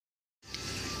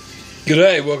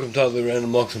G'day, welcome to Totally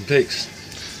Random Locks and Picks.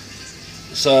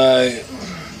 So,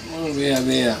 what do we have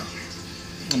here?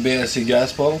 A BSC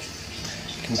gas bottle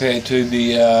compared to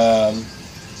the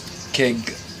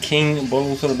keg King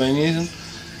bottles that I've been using.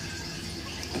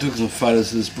 I took some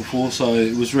photos of this before, so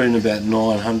it was reading about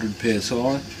 900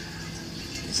 psi.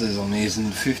 It says I'm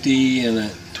using 50 and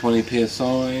at 20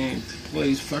 psi.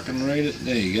 Please fucking read it.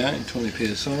 There you go,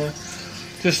 20 psi.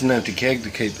 Just an empty keg to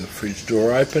keep the fridge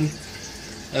door open.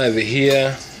 Over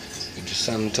here, just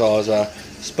sanitizer,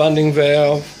 spunding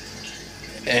valve,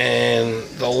 and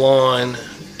the line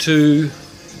to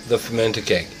the fermenter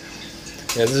keg.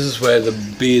 Now this is where the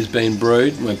beer's been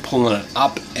brewed. We're pulling it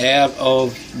up out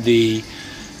of the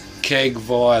keg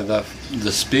via the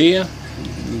spear,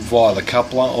 via the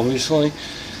coupler obviously.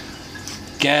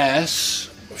 Gas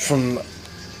from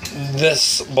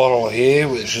this bottle here,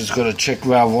 which has got a check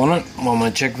valve on it. Well, my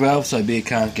check valve, so beer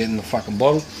can't get in the fucking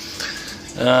bottle.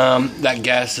 That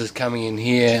gas is coming in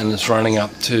here and it's running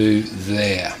up to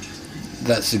there.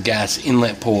 That's the gas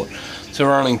inlet port. So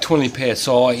we're running 20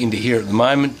 psi into here at the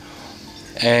moment,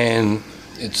 and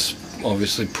it's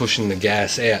obviously pushing the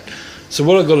gas out. So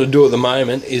what I've got to do at the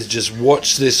moment is just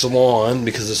watch this line,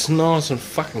 because it's nice and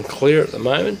fucking clear at the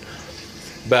moment.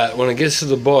 But when it gets to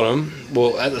the bottom,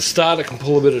 well, at the start it can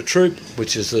pull a bit of troop,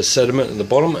 which is the sediment at the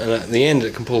bottom, and at the end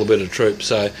it can pull a bit of troop.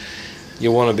 So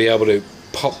you want to be able to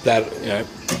pop that,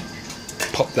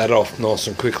 pop that off nice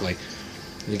and quickly.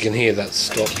 You can hear that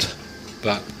stopped,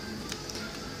 but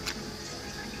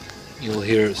you'll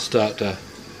hear it start to.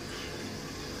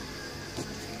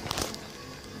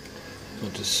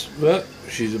 Well,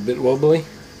 she's a bit wobbly.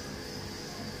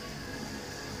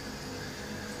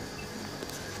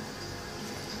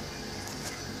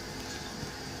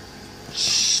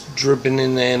 Just dripping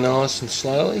in there nice and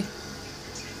slowly.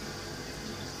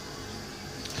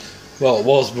 Well, it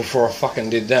was before I fucking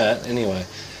did that, anyway.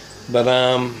 But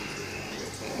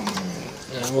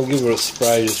we'll give her a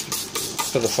spray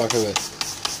just for the fuck of it.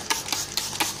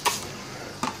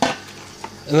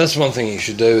 And that's one thing you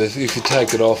should do if you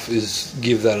take it off, is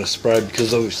give that a spray,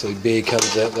 because obviously beer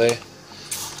comes out there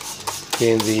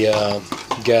in the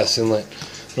gas inlet.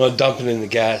 And I dump it in the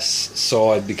gas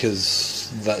side because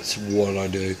that's what I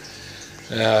do.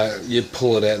 You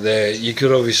pull it out there. You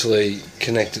could obviously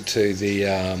connect it to the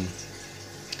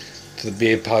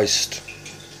beer post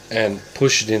and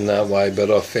push it in that way, but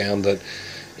I found that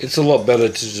it's a lot better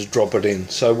to just drop it in.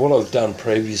 So what I've done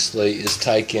previously is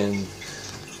taken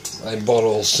a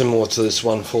bottle similar to this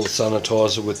one full of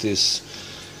sanitizer with this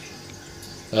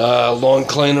line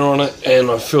cleaner on it,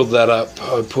 and I filled that up.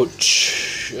 I put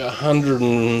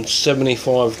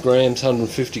 175 grams,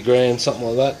 150 grams, something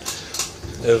like that,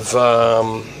 of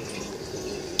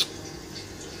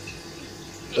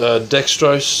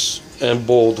dextrose and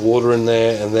boiled water in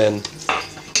there, and then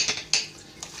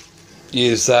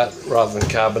use that rather than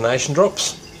carbonation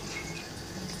drops.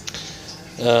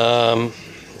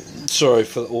 Sorry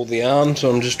for all the so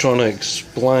I'm just trying to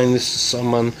explain this to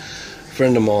someone, a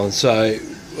friend of mine. So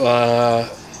I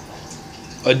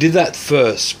did that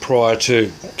first prior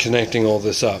to connecting all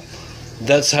this up.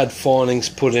 That's had findings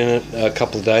put in it a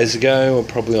couple of days ago, or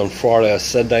probably on Friday or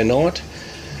Saturday night.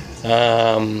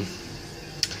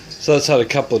 So that's had a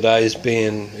couple of days,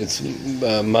 being it's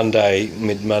Monday,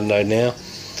 mid-Monday now,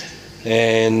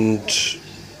 and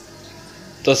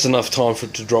that's enough time for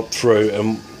it to drop through.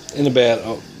 And in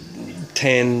about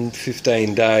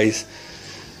 10-15 days,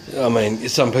 I mean,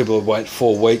 some people would wait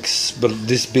 4 weeks, but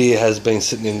this beer has been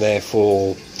sitting in there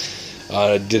for,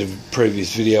 I did a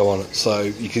previous video on it, so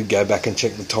you could go back and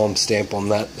check the timestamp on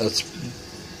that. That's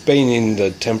been in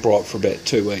the temp right for about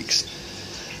 2 weeks.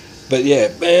 But yeah,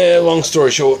 long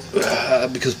story short,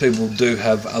 because people do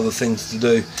have other things to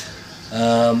do,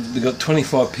 we've got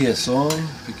 25 psi.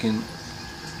 If we can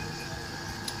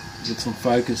get some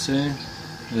focus there.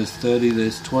 There's 30,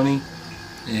 there's 20.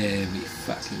 There we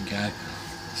fucking go.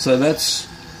 So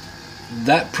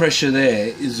that pressure there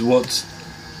is what's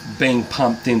being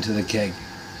pumped into the keg.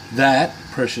 That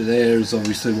pressure there is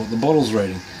obviously what the bottle's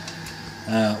reading.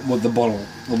 What the bottle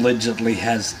allegedly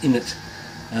has in it.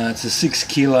 It's a 6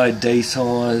 kilo D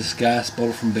size gas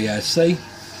bottle from BOC.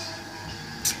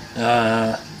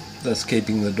 That's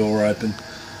keeping the door open.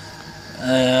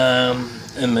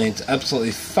 It means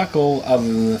absolutely fuck all other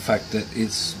than the fact that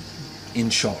it's in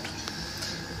shot.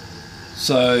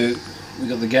 So we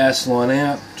got the gas line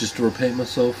out, just to repeat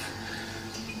myself.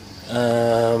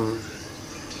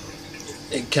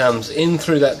 It comes in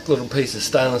through that little piece of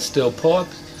stainless steel pipe,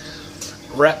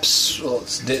 wraps, well,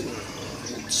 it's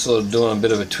sort of doing a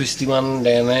bit of a twisty one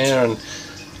down there and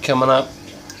coming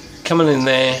in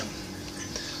there.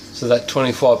 So that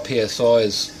 25 psi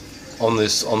is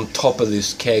on top of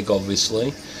this keg,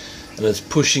 obviously, and it's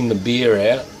pushing the beer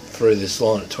out through this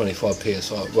line at 25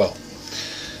 psi. Well,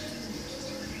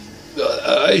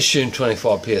 I assume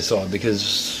 25 psi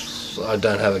because I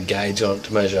don't have a gauge on it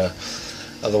to measure.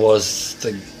 Otherwise,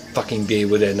 the fucking beer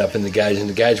would end up in the gauge, and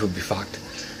the gauge would be fucked.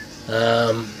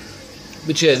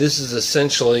 But yeah, this is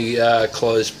essentially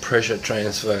closed pressure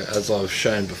transfer, as I've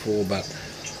shown before.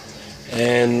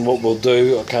 And what we'll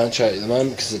do, I can't show you at the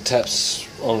moment because the tap's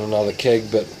on another keg,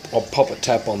 but I'll pop a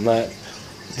tap on that.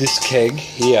 This keg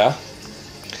here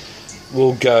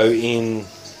will go in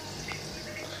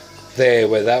there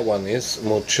where that one is, and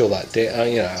we'll chill that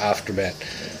down, you know, after about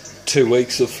 2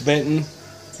 weeks of fermenting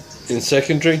in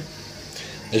secondary,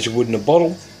 as you would in a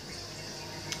bottle.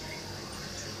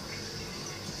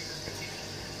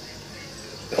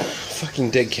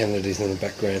 Fucking dead Kennedys in the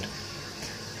background.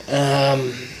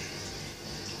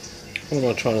 What am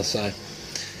I trying to say?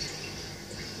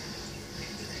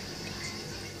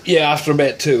 Yeah, after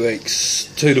about 2 weeks,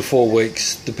 2 to 4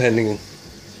 weeks, depending.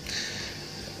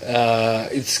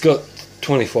 It's got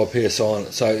 25 psi on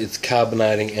it, so it's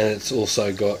carbonating, and it's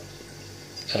also got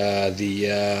the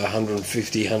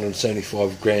 150,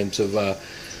 175 grams of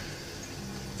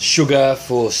sugar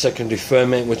for secondary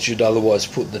ferment, which you'd otherwise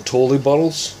put in the Tawley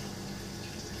bottles.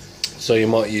 So you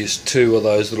might use 2 of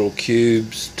those little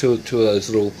cubes, two of those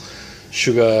little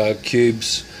sugar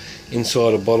cubes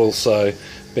inside a bottle. So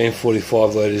being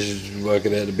 45 litres, you work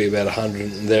it out to be about 100,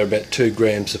 and they're about 2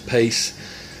 grams a piece.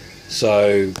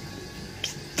 So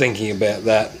thinking about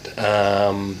that,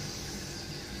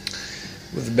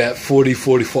 with about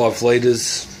 40-45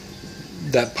 litres,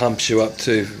 that pumps you up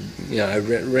to, you know,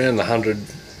 around the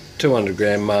 100-200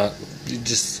 gram mark. You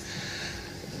just,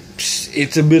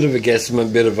 it's a bit of a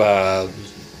guesstimate, bit of a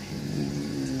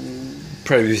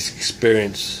previous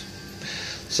experience.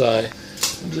 So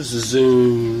just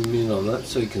zoom in on that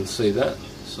so you can see that.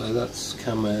 So that's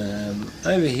coming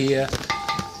over here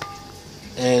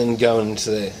and going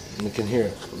into there, and you can hear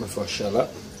it if I shut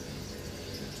up.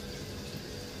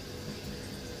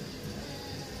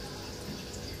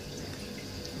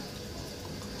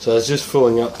 So it's just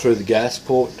filling up through the gas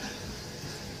port,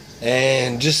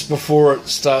 and just before it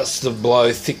starts to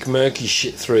blow thick murky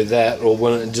shit through that, or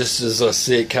when it, just as I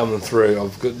see it coming through,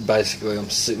 I've got, basically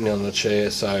I'm sitting on the chair,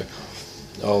 so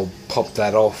I'll pop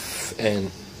that off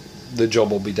and the job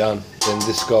will be done. Then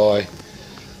this guy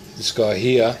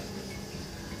here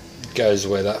goes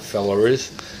where that fella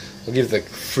is. I'll give the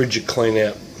fridge a clean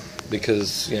out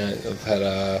because, you know, I've had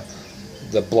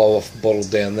the blow off bottle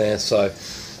down there, so,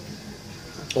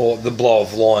 or the blow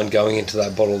off line going into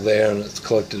that bottle there, and it's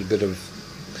collected a bit of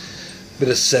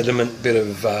sediment, bit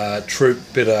of troop,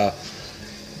 bit of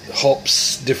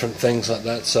hops, different things like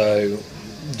that. So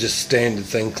just standard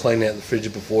thing, clean out the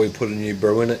fridge before you put a new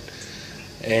brew in it.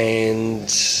 And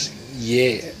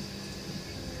yeah,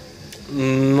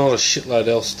 not a shitload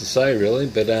else to say really,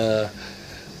 but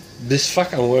this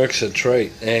fucking works a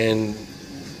treat. And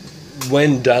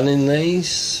when done in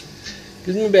these,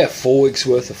 gives me about 4 weeks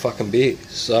worth of fucking beer.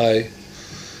 So,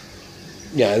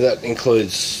 you know, that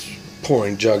includes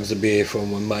pouring jugs of beer for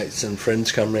when mates and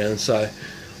friends come round. So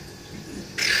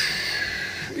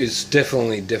it's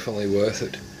definitely worth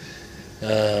it.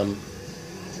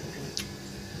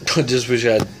 I just wish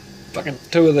I had fucking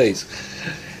 2 of these.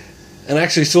 And I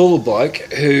actually saw the bloke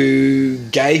who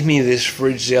gave me this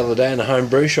fridge the other day in a home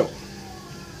brew shop.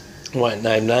 I won't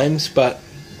name names, but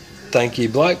thank you,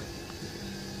 bloke.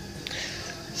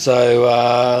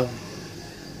 So,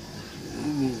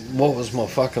 what was my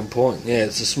fucking point? Yeah,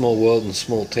 it's a small world and a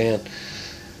small town.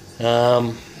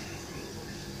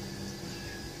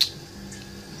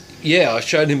 Yeah, I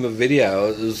showed him a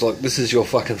video. It was like, this is your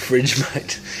fucking fridge,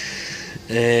 mate.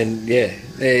 And yeah,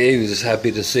 he was just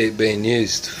happy to see it being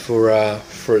used for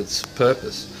its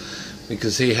purpose,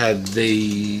 because he had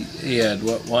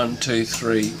what, 1, 2,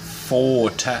 3, 4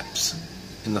 taps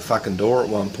in the fucking door at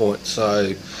one point.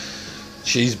 So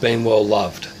she's been well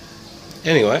loved.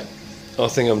 Anyway, I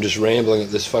think I'm just rambling at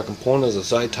this fucking point, as I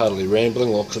say, totally rambling,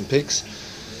 locks and picks.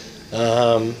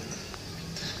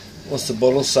 What's the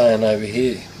bottle saying over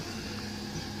here?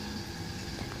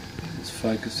 Let's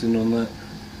focus in on that.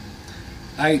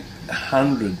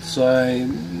 800. So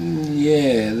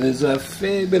yeah, there's a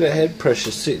fair bit of head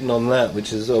pressure sitting on that,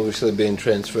 which is obviously being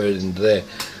transferred into there.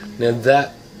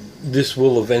 Now this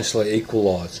will eventually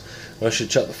equalise. I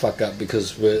should shut the fuck up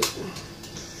because we're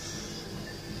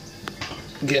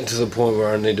getting to the point where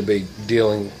I need to be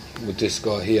dealing with this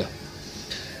guy here.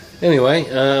 Anyway,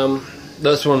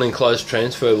 that's what an enclosed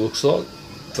transfer looks like.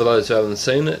 for those who haven't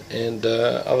seen it, and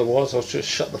otherwise I'll just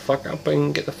shut the fuck up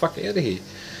and get the fuck out of here.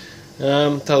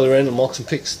 Tell the random mocks and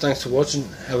picks. Thanks for watching.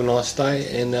 Have a nice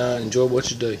day, and enjoy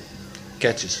what you do.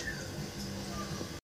 Catches.